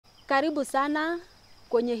Karibu sana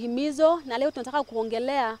kwenye Himizo, na leo tunataka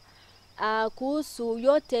kuongelea kuhusu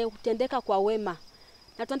yote hutendeka kwa wema.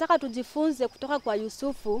 Na tunataka tujifunze kutoka kwa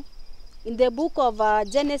Yusufu in the book of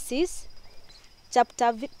Genesis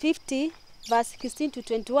chapter 50 verse 16 to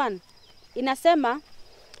 21. Inasema,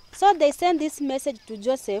 so they sent this message to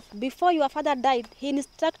Joseph, before your father died, he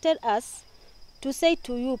instructed us to say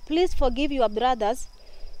to you, please forgive your brothers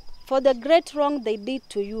for the great wrong they did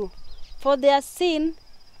to you, for their sin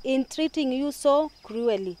in treating you so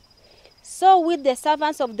cruelly. So with the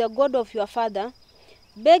servants of the God of your father,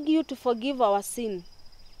 beg you to forgive our sin.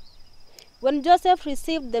 When Joseph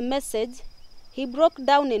received the message, he broke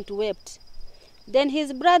down and wept. Then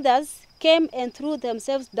his brothers came and threw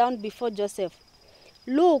themselves down before Joseph.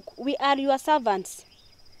 Look, we are your servants.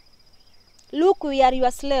 Look, we are your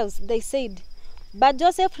slaves, they said. But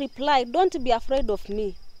Joseph replied, don't be afraid of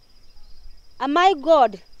me. Am I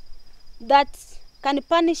God that can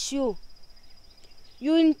punish you?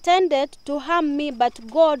 You intended to harm me, but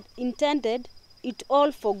God intended it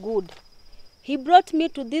all for good. He brought me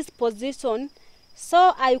to this position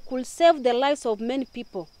so I could save the lives of many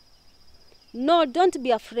people. No, don't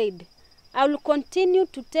be afraid. I will continue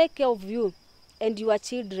to take care of you and your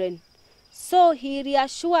children. So he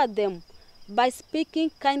reassured them by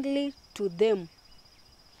speaking kindly to them.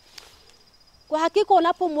 Kwa hakika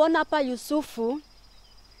unapomwona hapa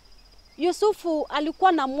Yusufu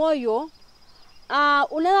alikuwa na moyo,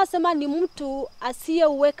 unaweza sema ni mtu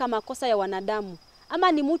asiyeweka makosa ya wanadamu,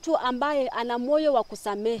 ama ni mtu ambaye ana moyo wa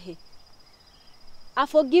kusamehe, a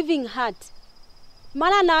forgiving heart.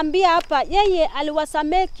 Maana naambia hapa yeye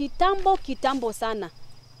aliwasamehe kitambo sana,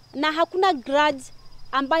 na hakuna grudge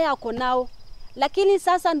ambaye ako nao. Lakini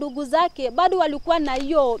sasa ndugu zake bado walikuwa na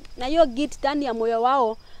hiyo guilt ndani ya moyo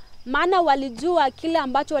wao, maana walijua kile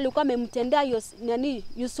ambacho walikuwa wamemtendea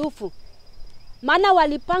Yusufu. Maana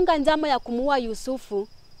walipanga njama ya kumuua Yusufu.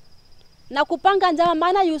 Na kupanga njama,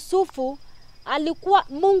 maana Yusufu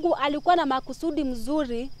Mungu alikuwa na makusudi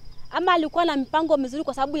mzuri, ama alikuwa na mpango mzuri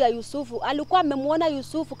kwa sababu ya Yusufu. Alikuwa amemuona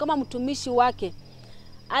Yusufu kama mtumishi wake.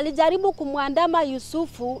 Alijaribu kumwandama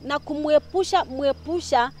Yusufu na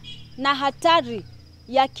kumwepusha na hatari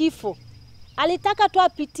ya kifo. Alitaka tu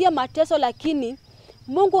apitie mateso, lakini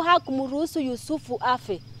Mungu hakumruhusu Yusufu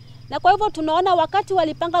afe. Na kwa hivyo tunaona wakati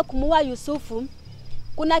walipanga kumuua Yusufu,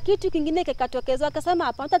 kuna kitu kingine kikatokezwa, akasema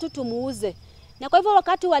hapana, tu tumuuze. Na kwa hivyo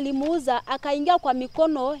wakati walimuuza, akaingia kwa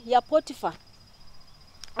mikono ya Potifa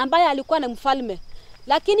ambaye alikuwa ni mfalme.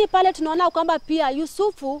 Lakini pale tunaona kwamba pia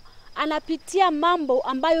Yusufu anapitia mambo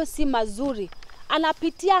ambayo si mazuri.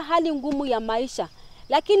 Anapitia hali ngumu ya maisha.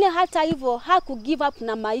 Lakini hata hivyo hakugive up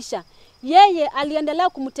na maisha. Yeye aliendelea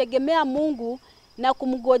kumtegemea Mungu na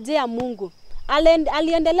kumngojea Mungu.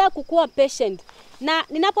 Aliendelea kukuwa patient. Na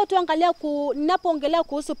ninapoongelea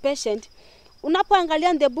kuhusu patient, unapoangalia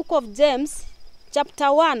in the book of James chapter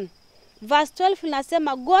 1 verse 12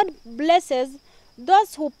 inasema, God blesses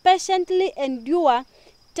those who patiently endure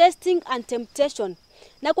testing and temptation.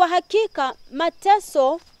 Na kwa hakika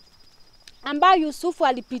mateso ambayo Yusufu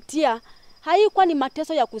alipitia haikuwa ni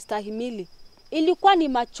mateso ya kustahimili. Ilikuwa ni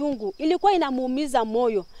machungu, ilikuwa inamuumiza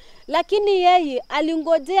moyo. Lakini yeye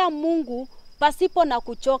alingojea Mungu pasipo na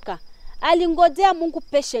kuchoka. Alingojea Mungu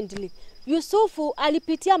patiently. Yusufu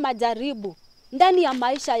alipitia majaribu ndani ya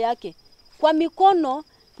maisha yake kwa mikono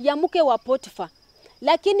ya mke wa Potifa,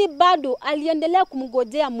 lakini bado aliendelea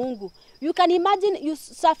kumngojea Mungu. You can imagine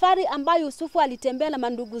safari ambayo Yusufu alitembea na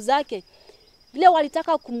mandugu zake, vile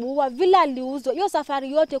walitaka kumuua, vile aliuzwa, hiyo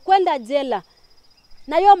safari yote kwenda jela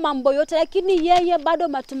na hiyo mambo yote, lakini yeye bado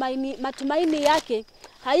matumaini yake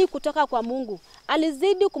haikutoka kwa Mungu.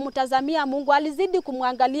 Alizidi kumtazamia Mungu, alizidi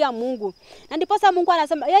kumwangalia Mungu. Na ndiposa Mungu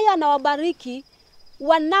anasema yeye anawabariki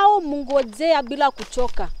wanao mngojea bila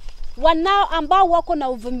kuchoka. Wanao ambao wako na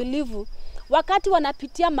uvumilivu wakati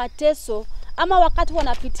wanapitia mateso ama wakati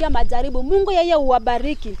wanapitia majaribu, Mungu yeye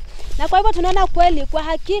huwabariki. Na kwa hivyo tunaona kweli kwa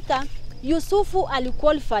hakika Yusufu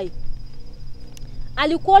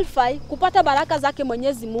aliqualify kupata baraka zake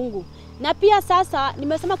Mwenyezi Mungu. Na pia sasa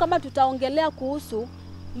nimesema kama tutaongelea kuhusu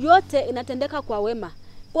yote inatendeka kwa wema.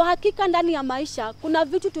 Kwa hakika ndani ya maisha kuna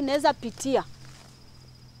vitu tunaweza pitia.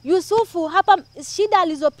 Yusufu hapa shida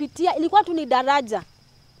alizopitia ilikuwa tu ni daraja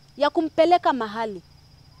ya kumpeleka mahali.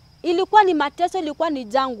 Ilikuwa ni mateso, ilikuwa ni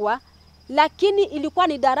jangwa, lakini ilikuwa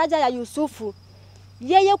ni daraja ya Yusufu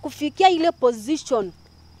yeye kufikia ile position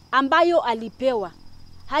ambayo alipewa.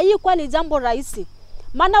 Haikuwa ni jambo rahisi.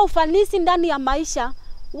 Maana ufanisi ndani ya maisha,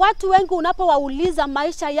 watu wengi unapowauliza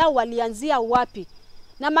maisha yao walianzia wapi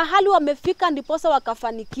na mahali wamefika ndiposa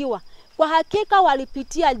wakafanikiwa, kwa hakika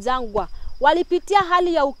walipitia jangwa, walipitia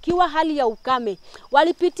hali ya ukiwa, hali ya ukame,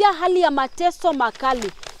 walipitia hali ya mateso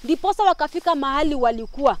makali, ndiposa wakafika mahali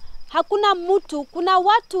walikuwa. Hakuna mtu, kuna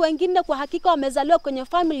watu wengine kwa hakika wamezaliwa kwenye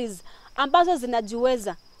families ambazo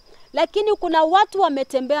zinajiweza, lakini kuna watu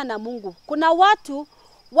wametembea na Mungu. Kuna watu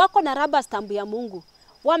wako na rubber stamp ya Mungu.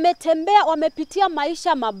 Wametembea, wamepitia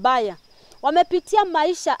maisha mabaya, wamepitia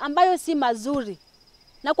maisha ambayo si mazuri,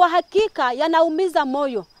 na kwa hakika yanaumiza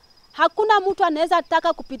moyo. Hakuna mtu anaweza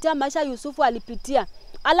taka kupitia maisha Yusufu alipitia,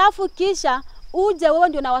 alafu kisha uje wewe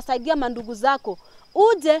ndio unawasaidia mandugu zako,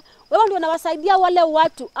 uje wewe ndio unawasaidia wale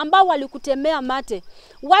watu ambao walikutemea mate,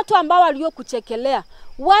 watu ambao waliokuchekelea,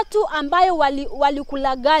 watu ambao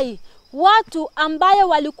walikulagai, watu ambao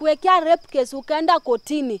walikuwekea rape case ukaenda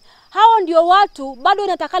kotini. Hao ndio watu bado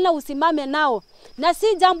inatakana usimame nao, na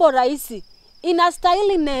si jambo rahisi.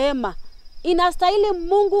 Inastahili neema, inastahili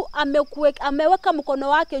Mungu ameweka mkono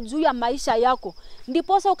wake juu ya maisha yako,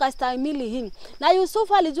 ndiposa ukastahimili hii. Na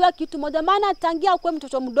Yusufu alijua kitu moja, maana tangia kwa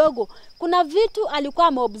mtoto mdogo kuna vitu alikuwa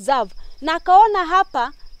ameobserve, na akaona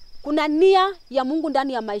hapa kuna nia ya Mungu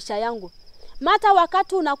ndani ya maisha yangu. Mata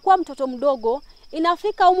wakati unakuwa mtoto mdogo,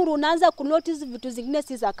 inafika umri unaanza kunotice vitu zingine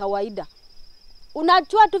si za kawaida.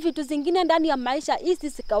 Unajua tu vitu zingine ndani ya maisha hizi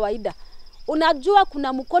si kawaida. Unajua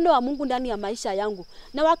kuna mkono wa Mungu ndani ya maisha yangu.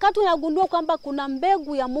 Na wakati unagundua kwamba kuna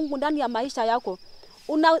mbegu ya Mungu ndani ya maisha yako,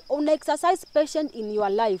 una exercise patience in your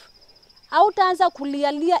life. Hautaanza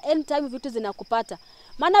kulialia anytime vitu zinakupata.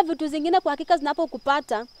 Maana vitu zingine kwa hakika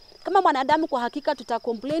zinapokupata, kama mwanadamu kwa hakika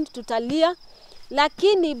tutacomplain, tutalia,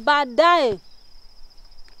 lakini baadaye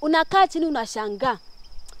unakaa chini unashangaa.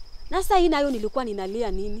 Na sasa hii nayo nilikuwa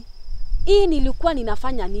ninalia nini? Hii nilikuwa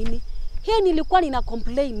ninafanya nini? Hii nilikuwa nina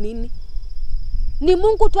complain nini? Ni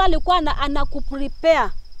Mungu tu alikuwa anakuprepare.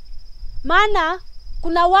 Maana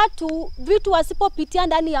kuna watu vitu wasipopitia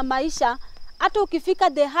ndani ya maisha, hata ukifika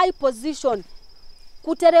the high position,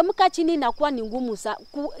 kuteremka chini inakuwa ni ngumu sana,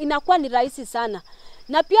 inakuwa ni rahisi sana.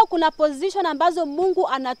 Na pia kuna position ambazo Mungu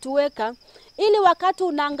anatuweka ili wakati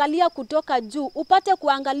unaangalia kutoka juu upate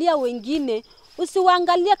kuangalia wengine,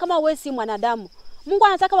 usiwaangalie kama wewe si mwanadamu. Mungu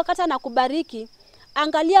anataka wakati anakubariki,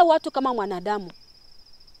 angalia watu kama mwanadamu.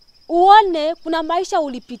 Uone kuna maisha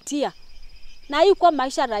ulipitia, na hii kwa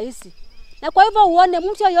maisha rahisi. Na kwa hivyo uone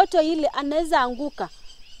mtu yote ile anaweza anguka,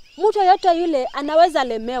 mtu yote ile anaweza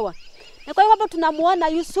lemewa. Na kwa hivyo tunamuona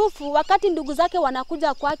Yusufu wakati ndugu zake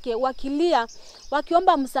wanakuja kwake wakilia,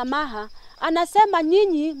 wakiomba msamaha, anasema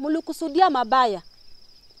nyinyi mlikusudia mabaya,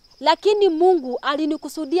 lakini Mungu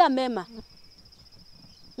alinikusudia mema.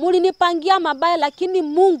 Mulinipangia mabaya, lakini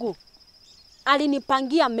Mungu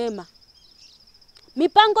alinipangia mema.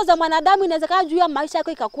 Mipango za mwanadamu inawezekana juu ya maisha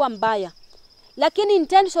yako ikakuwa mbaya, lakini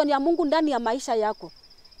intention ya Mungu ndani ya maisha yako.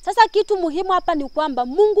 Sasa kitu muhimu hapa ni kwamba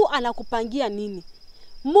Mungu anakupangia nini?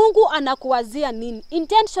 Mungu anakuwazia nini?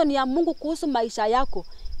 Intention ya Mungu kuhusu maisha yako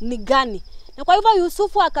ni gani? Na kwa hivyo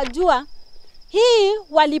Yusufu akajua hii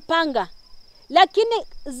walipanga, lakini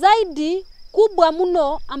zaidi kubwa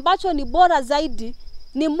mno ambacho ni bora zaidi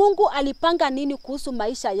ni Mungu alipanga nini kuhusu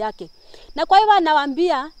maisha yake. Na kwa hivyo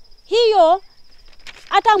anawaambia hiyo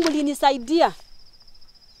hata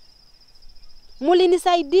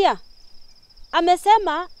mulinisaidia.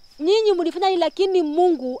 Amesema nyinyi mlifanya hili, lakini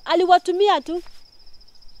Mungu aliwatumia tu.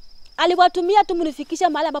 Aliwatumia tu mnifikisha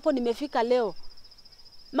mahali ambapo nimefika leo.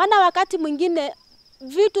 Maana wakati mwingine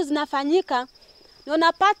vitu zinafanyika na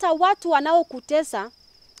unapata watu wanaokutesa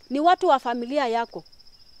ni watu wa familia yako,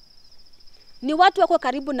 ni watu wako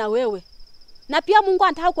karibu na wewe. Na pia Mungu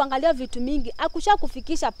anataka kuangalia vitu mingi, akusha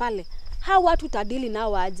kufikisha pale. Hao watu tadili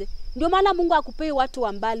nao aje? Ndio maana Mungu akupei watu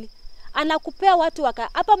wa mbali, anakupea watu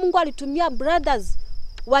hapa. Mungu alitumia brothers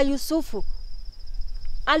wa Yusufu,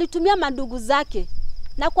 alitumia mandugu zake.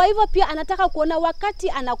 Na kwa hivyo pia anataka kuona wakati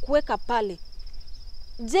anakuweka pale,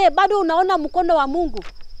 je, bado unaona mkono wa Mungu?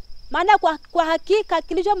 Maana kwa hakika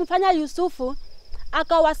kilichomfanya Yusufu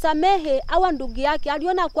akawasamehe hawa ndugu yake,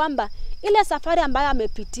 aliona kwamba ile safari ambayo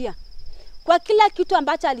amepitia, kwa kila kitu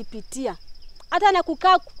ambacho alipitia, hata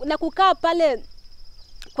na kukaa pale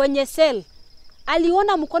kwenye cell,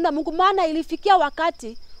 aliona mkono wa Mungu. Maana ilifikia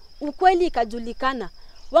wakati ukweli ikajulikana.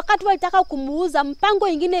 Wakati walitaka kumuuza, mpango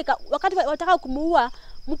ingine wakati walitaka kumuua,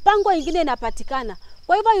 mpango ingine inapatikana.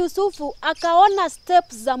 Kwa hivyo Yusufu akaona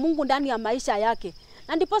steps za Mungu ndani ya maisha yake.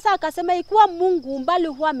 Na ndiposa akasema ikiwa Mungu mbali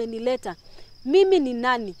huwa amenileta, mimi ni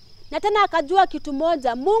nani? Na tena akajua kitu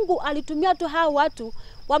moja, Mungu alitumia tu hao watu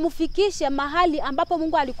wamfikishe mahali ambapo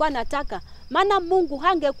Mungu alikuwa anataka. Maana Mungu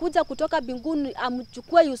hangekuja kutoka mbinguni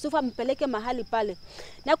amchukue Yusufu ampeleke mahali pale.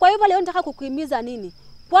 Na kwa hivyo leo nataka kukuhimiza nini?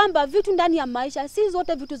 Kwamba vitu ndani ya maisha si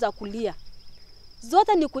zote vitu za kulia.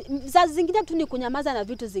 Zote ni za zingine tu ni kunyamaza na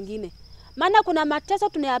vitu zingine. Maana kuna mateso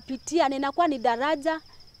tunayapitia na inakuwa ni daraja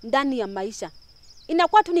ndani ya maisha.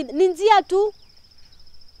 Inakuwa tu ni njia tu.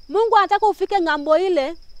 Mungu anataka ufike ngambo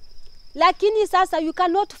ile, lakini sasa you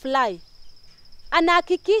cannot fly.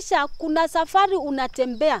 Anahakikisha kuna safari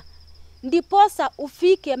unatembea ndiposa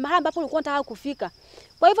ufike mahali ambapo ulikuwa unataka kufika.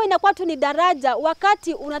 Kwa hivyo inakuwa tu ni daraja.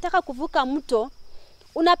 Wakati unataka kuvuka mto,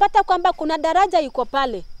 unapata kwamba kuna daraja iko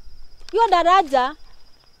pale. Hiyo daraja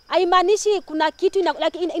haimaanishi kuna kitu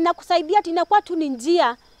inakusaidia, inakuwa tu ni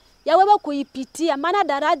njia ya wewe kuipitia. Maana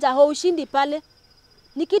daraja haushindi pale.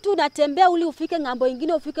 Ni kitu unatembea ili ufike ngambo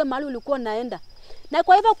nyingine, ufike mahali ulikuwa unaenda. Na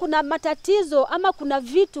kwa hivyo kuna matatizo ama kuna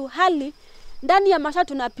vitu, hali ndani ya maisha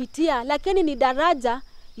tunapitia, lakini ni daraja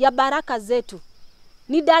ya baraka zetu.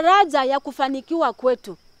 Ni daraja ya kufanikiwa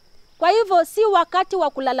kwetu. Kwa hivyo si wakati wa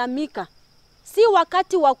kulalamika, si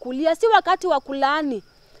wakati wa kulia, si wakati wa kulaani.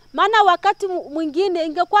 Maana wakati mwingine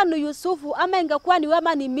ingekuwa ni Yusufu ama ingekuwa ni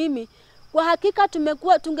Wema, ni mimi, kwa hakika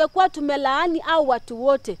tungekuwa tumelaani au watu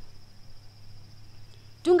wote.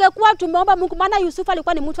 Tungekuwa tumeomba Mungu, maana Yusufu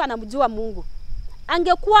alikuwa ni mtu anamjua Mungu.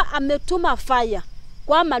 Angekuwa ametuma fire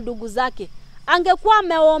kwa madugu zake. Angekuwa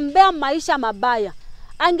ameombea maisha mabaya.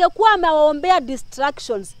 Angekuwa amewaombea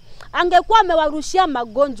distractions. Angekuwa amewarushia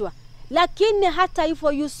magonjwa. Lakini hata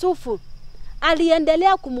hivyo Yusufu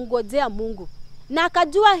aliendelea kumngojea Mungu. Na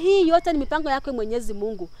akajua hii yote ni mipango yake Mwenyezi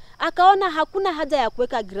Mungu. Akaona hakuna haja ya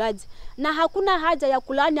kuweka grudge, na hakuna haja ya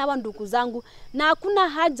kulaani hawa ndugu zangu, na hakuna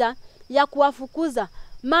haja ya kuwafukuza.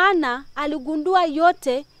 Maana aligundua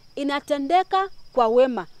yote inatendeka kwa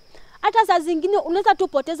wema. Hata saa zingine unaweza tu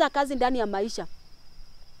poteza kazi ndani ya maisha.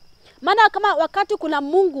 Maana kama wakati kuna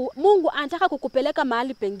Mungu anataka kukupeleka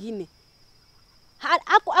mahali pengine,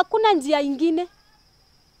 hakuna njia nyingine.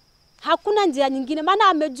 Hakuna njia nyingine. Maana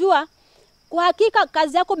amejua kwa hakika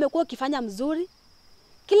kazi yako umekuwa ukifanya mzuri.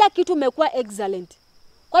 Kila kitu umekuwa excellent.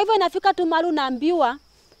 Kwa hivyo inafika tu mahali unaambiwa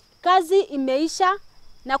kazi imeisha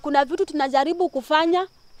na kuna vitu tunajaribu kufanya,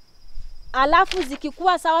 alafu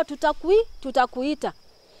zikikuwa sawa tutakuita.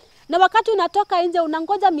 Na wakati unatoka nje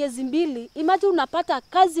unangoja miezi 2, imagine unapata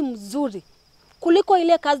kazi mzuri kuliko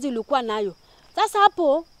ile kazi ulikuwa nayo. Sasa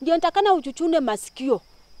hapo ndio nitakana uchuchune masikio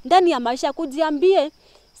ndani ya maisha, kujiambie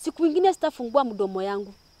siku nyingine sitafungua mdomo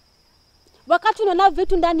yangu. Wakati unaona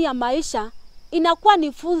vitu ndani ya maisha inakuwa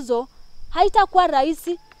ni funzo, haitakuwa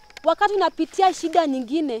rahisi. Wakati unapitia shida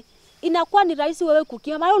nyingine inakuwa ni rahisi wewe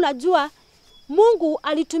kukia. Maana unajua Mungu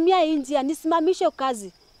alitumia njia nisimamishe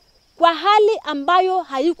kazi kwa hali ambayo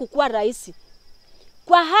haikukuwa rahisi,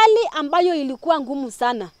 kwa hali ambayo ilikuwa ngumu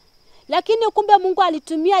sana. Lakini kumbe Mungu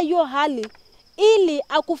alitumia hiyo hali ili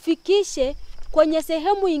akufikishe kwenye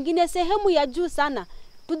sehemu nyingine, sehemu ya juu sana,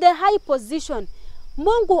 to the high position.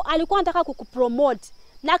 Mungu alikuwa anataka kukupromote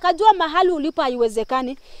na akajua mahali ulipo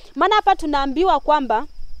haiwezekani. Maana hapa tunaambiwa kwamba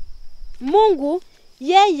Mungu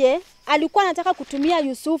yeye alikuwa anataka kutumia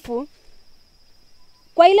Yusufu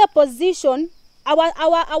kwa ile position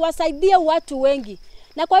awasaidie watu wengi.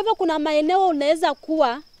 Na kwa hivyo kuna maeneo unaweza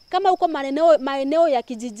kuwa kama uko maeneo ya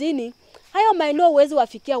kijijini, hayo maeneo huwezi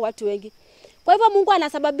wafikia watu wengi. Kwa hivyo Mungu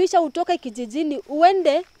anasababisha utoke kijijini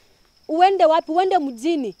uende wapi? Uende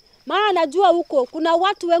mjini. Maana anajua huko kuna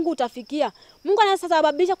watu wengi utafikia. Mungu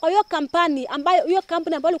anasababisha kwa hiyo kampani ambayo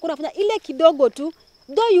ulikuwa unafanya ile kidogo tu,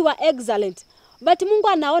 though you are excellent, but Mungu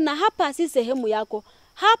anaona hapa si sehemu yako.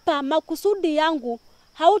 Hapa makusudi yangu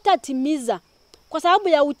hautatimiza kwa sababu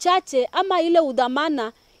ya uchache ama ile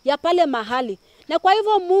udhamana ya pale mahali. Na kwa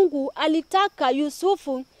hivyo Mungu alitaka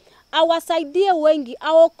Yusufu awasaidie wengi,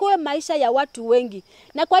 aokoe maisha ya watu wengi.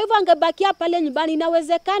 Na kwa hivyo angebakia pale nyumbani,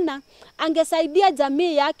 inawezekana angesaidia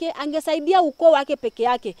jamii yake, angesaidia ukoo wake peke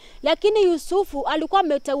yake. Lakini Yusufu alikuwa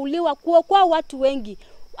ameteuliwa kuokoa watu wengi,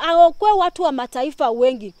 aokoe watu wa mataifa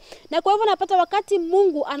wengi. Na kwa hivyo napata wakati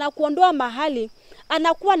Mungu anakuondoa mahali,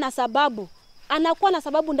 anakuwa na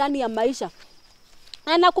sababu ndani ya maisha.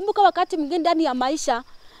 Na nakumbuka wakati mwingine ndani ya maisha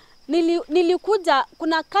nilikuja,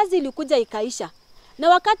 kuna kazi ilikuja ikaisha. Na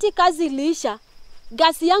wakati kazi iliisha,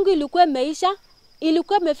 gasi yangu ilikuwa imeisha,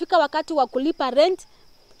 ilikuwa imefika wakati wa kulipa rent.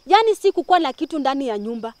 Yani sikukuwa na kitu ndani ya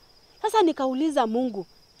nyumba. Sasa nikauliza Mungu.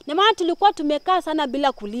 Na maana tulikuwa tumekaa sana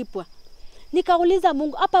bila kulipwa. Nikauliza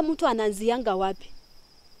Mungu, hapa mtu anaanzianga wapi?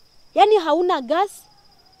 Yani hauna gas,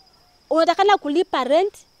 unatakana kulipa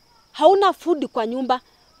rent, hauna food kwa nyumba.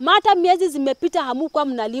 Hata miezi zimepita hamukuwa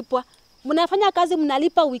mnalipwa. Mnafanya kazi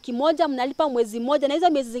mnalipa wiki moja, mnalipa mwezi moja, na hizo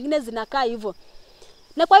miezi zingine zinakaa hivyo.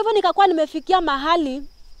 Na kwa hivyo nikakuwa nimefikia mahali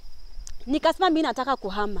nikasema mimi nataka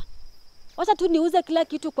kuhama. Wacha tu niuze kila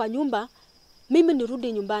kitu kwa nyumba, mimi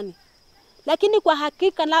nirudi nyumbani. Lakini kwa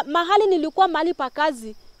hakika na mahali nilikuwa mahali pa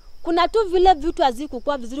kazi, kuna tu vile vitu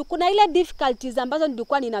hazikuwa vizuri, kuna ile difficulties ambazo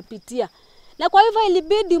nilikuwa ninapitia. Na kwa hivyo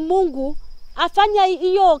ilibidi Mungu afanya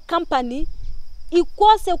hiyo company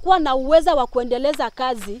ikose kuwa na uwezo wa kuendeleza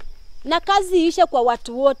kazi, na kazi iishe kwa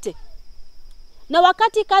watu wote. Na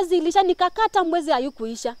wakati kazi ilisha, nikakata mwezi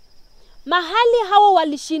haikuisha. Mahali hao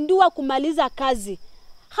walishindwa kumaliza kazi,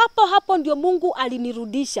 hapo ndio Mungu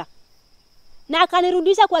alinirudisha. Na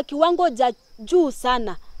akanirudisha kwa kiwango cha juu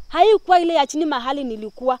sana. Haikuwa ile ya chini mahali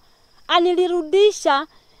nilikuwa. Anilirudisha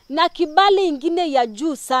na kibali ingine ya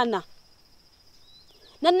juu sana.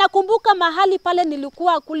 Na nakumbuka mahali pale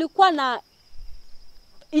nilikuwa, kulikuwa na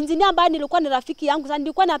engineer ambaye nilikuwa ni rafiki yangu sana,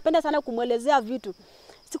 nilikuwa napenda sana kumuelezea vitu.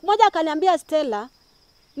 Siku moja akaniambia, Stellah,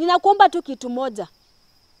 ninakuomba tu kitu moja.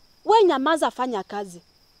 Wewe nyamaza, fanya kazi.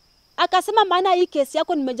 Akasema maana hii kesi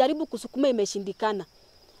yako nimejaribu kusukuma imeshindikana.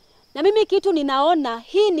 Na mimi kitu ninaona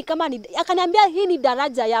hii ni kama akaniambia hii ni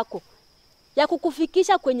daraja yako ya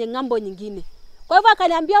kukufikisha kwenye ngambo nyingine. Kwa hivyo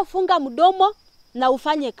akaniambia funga mdomo na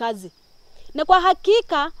ufanye kazi. Na kwa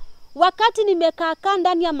hakika wakati nimekaa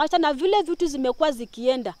ndani ya maisha na vile vitu zimekuwa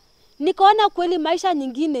zikienda, nikaona kweli maisha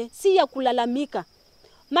nyingine si ya kulalamika.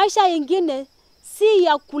 Maisha nyingine si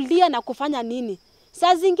ya kulia na kufanya nini.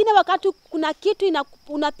 Saa zingine wakati kuna kitu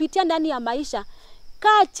unapitia ndani ya maisha,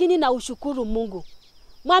 kaa chini na ushukuru Mungu.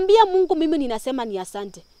 Mwambie Mungu, mimi ninasema ni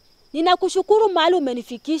asante. Ninakushukuru mahali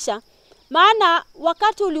umenifikisha. Maana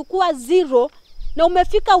wakati ulikuwa 0 na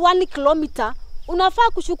umefika 1 kilometer, unafaa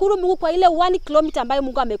kushukuru Mungu kwa ile 1 kilometer ambayo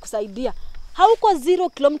Mungu amekusaidia. Hauko 0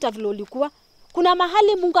 kilometer vile ulikuwa. Kuna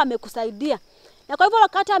mahali Mungu amekusaidia. Na kwa hivyo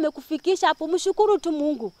wakati amekufikisha hapo, mshukuru tu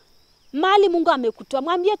Mungu. Mahali Mungu amekutoa,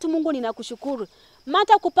 mwambie tu Mungu ninakushukuru.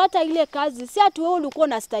 Mata kupata ile kazi, si ati wewe ulikuwa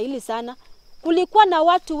unastahili sana. Kulikuwa na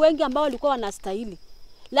watu wengi ambao walikuwa wanastahili.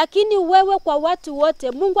 Lakini wewe kwa watu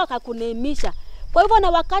wote Mungu akakuneemisha. Kwa hivyo na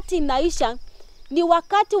wakati inaisha, ni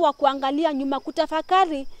wakati wa kuangalia nyuma,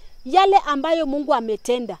 kutafakari yale ambayo Mungu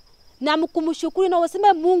ametenda. Na kumshukuru na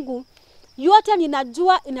useme, Mungu, yote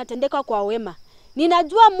ninajua inatendeka kwa wema.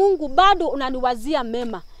 Ninajua Mungu bado unaniwazia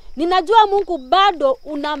mema. Ninajua Mungu bado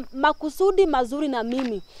una makusudi mazuri na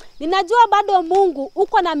mimi. Ninajua bado Mungu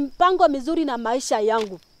uko na mpango mizuri na maisha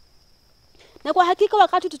yangu. Na kwa hakika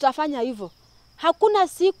wakati tutafanya hivyo, hakuna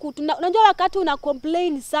siku unajua wakati una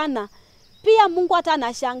complain sana, pia Mungu hata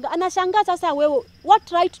anashangaa sasa wewe, what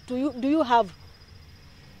right do you have?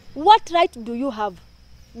 What right do you have?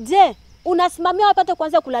 Je, unasimamia wapate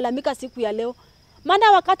kwanza kulalamika siku ya leo?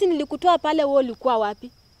 Maana wakati nilikutoa pale wewe ulikuwa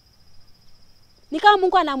wapi? Ni kama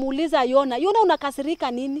Mungu anamuuliza Yona,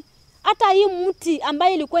 unakasirika nini? Hata hii mti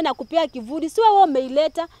ambaye ilikuwa inakupea kivuli si wewe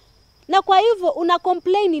umeileta. Na kwa hivyo una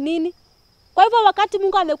complain nini? Kwa hivyo wakati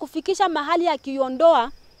Mungu amekufikisha mahali ya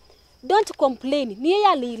kiondoa, don't complain. Ni yeye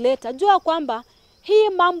aliileta. Jua kwamba hii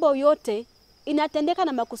mambo yote inatendeka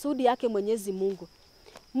na makusudi yake Mwenyezi Mungu.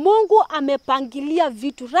 Mungu amepangilia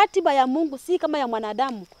vitu. Ratiba ya Mungu si kama ya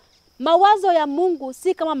mwanadamu. Mawazo ya Mungu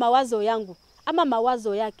si kama mawazo yangu ama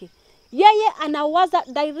mawazo yake. Yeye anawaza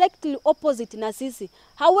directly opposite na sisi.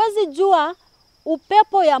 Hawezi jua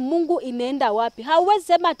upepo ya Mungu inaenda wapi. Hawezi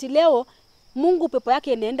sema ati leo Mungu upepo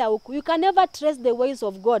yake inaenda huku. You can never trace the ways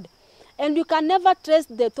of God. And you can never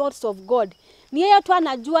trace the thoughts of God. Ni yeye tu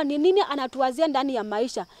anajua ni nini anatuwazia ndani ya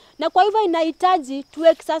maisha. Na kwa hivyo inahitaji to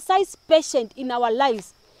exercise patience in our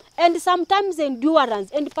lives. And sometimes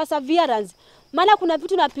endurance and perseverance. Maana kuna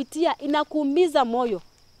vitu napitia inakuumiza moyo.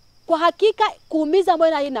 Kwa hakika kuumiza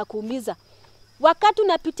moyo na inakuumiza. Wakati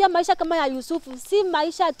unapitia maisha kama ya Yusufu, si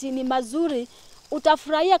maisha ati ni mazuri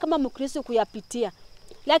utafurahia kama Mkristo kuyapitia.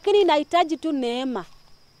 Lakini inahitaji tu neema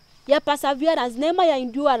ya perseverance, neema ya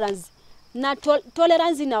endurance na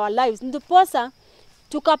tolerance in our lives. Ndiposa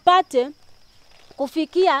tukapate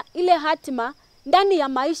kufikia ile hatima ndani ya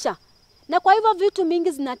maisha. Na kwa hivyo vitu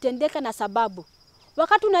mingi zinatendeka na sababu.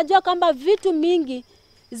 Wakati unajua kwamba vitu mingi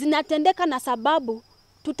zinatendeka na sababu,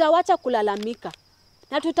 tutawacha kulalamika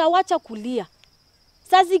na tutawacha kulia.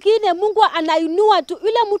 Saa zingine Mungu anainua tu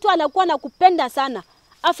yule mtu anakuwa nakupenda sana,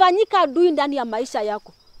 afanyika adui ndani ya maisha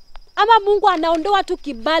yako. Ama Mungu anaondoa tu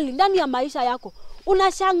kibali ndani ya maisha yako.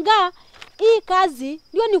 Unashangaa hii kazi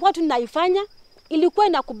ndio ni watu naifanya, ilikuwa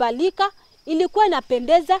inakubalika, ilikuwa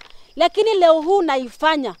inapendeza, lakini leo huu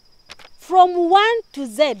naifanya from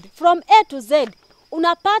A to Z.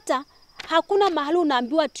 Unapata hakuna mahali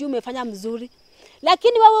unaambiwa ati umefanya mzuri.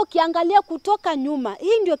 Lakini wewe ukiangalia kutoka nyuma,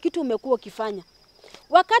 hii ndio kitu umekuwa ukifanya.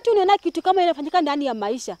 Wakati unaona kitu kama inafanyika ndani ya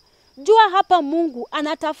maisha, jua hapa Mungu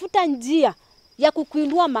anatafuta njia ya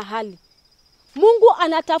kukuinua mahali. Mungu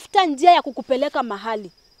anatafuta njia ya kukupeleka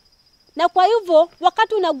mahali. Na kwa hivyo,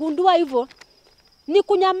 wakati unagundua hivyo, ni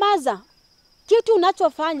kunyamaza. Kitu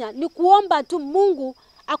unachofanya ni kuomba tu Mungu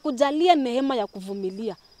akujalie neema ya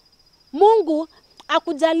kuvumilia. Mungu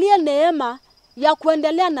akujalie neema ya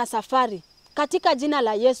kuendelea na safari katika jina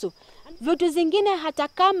la Yesu. Vitu zingine hata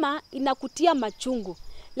kama inakutia machungu,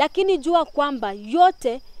 lakini jua kwamba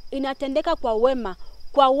yote inatendeka kwa wema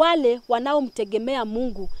kwa wale wanaomtegemea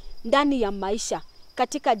Mungu ndani ya maisha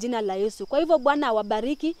katika jina la Yesu. Kwa hivyo Bwana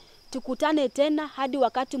awabariki, tukutane tena hadi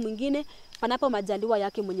wakati mwingine panapo majaliwa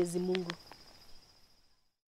yake Mwenyezi Mungu.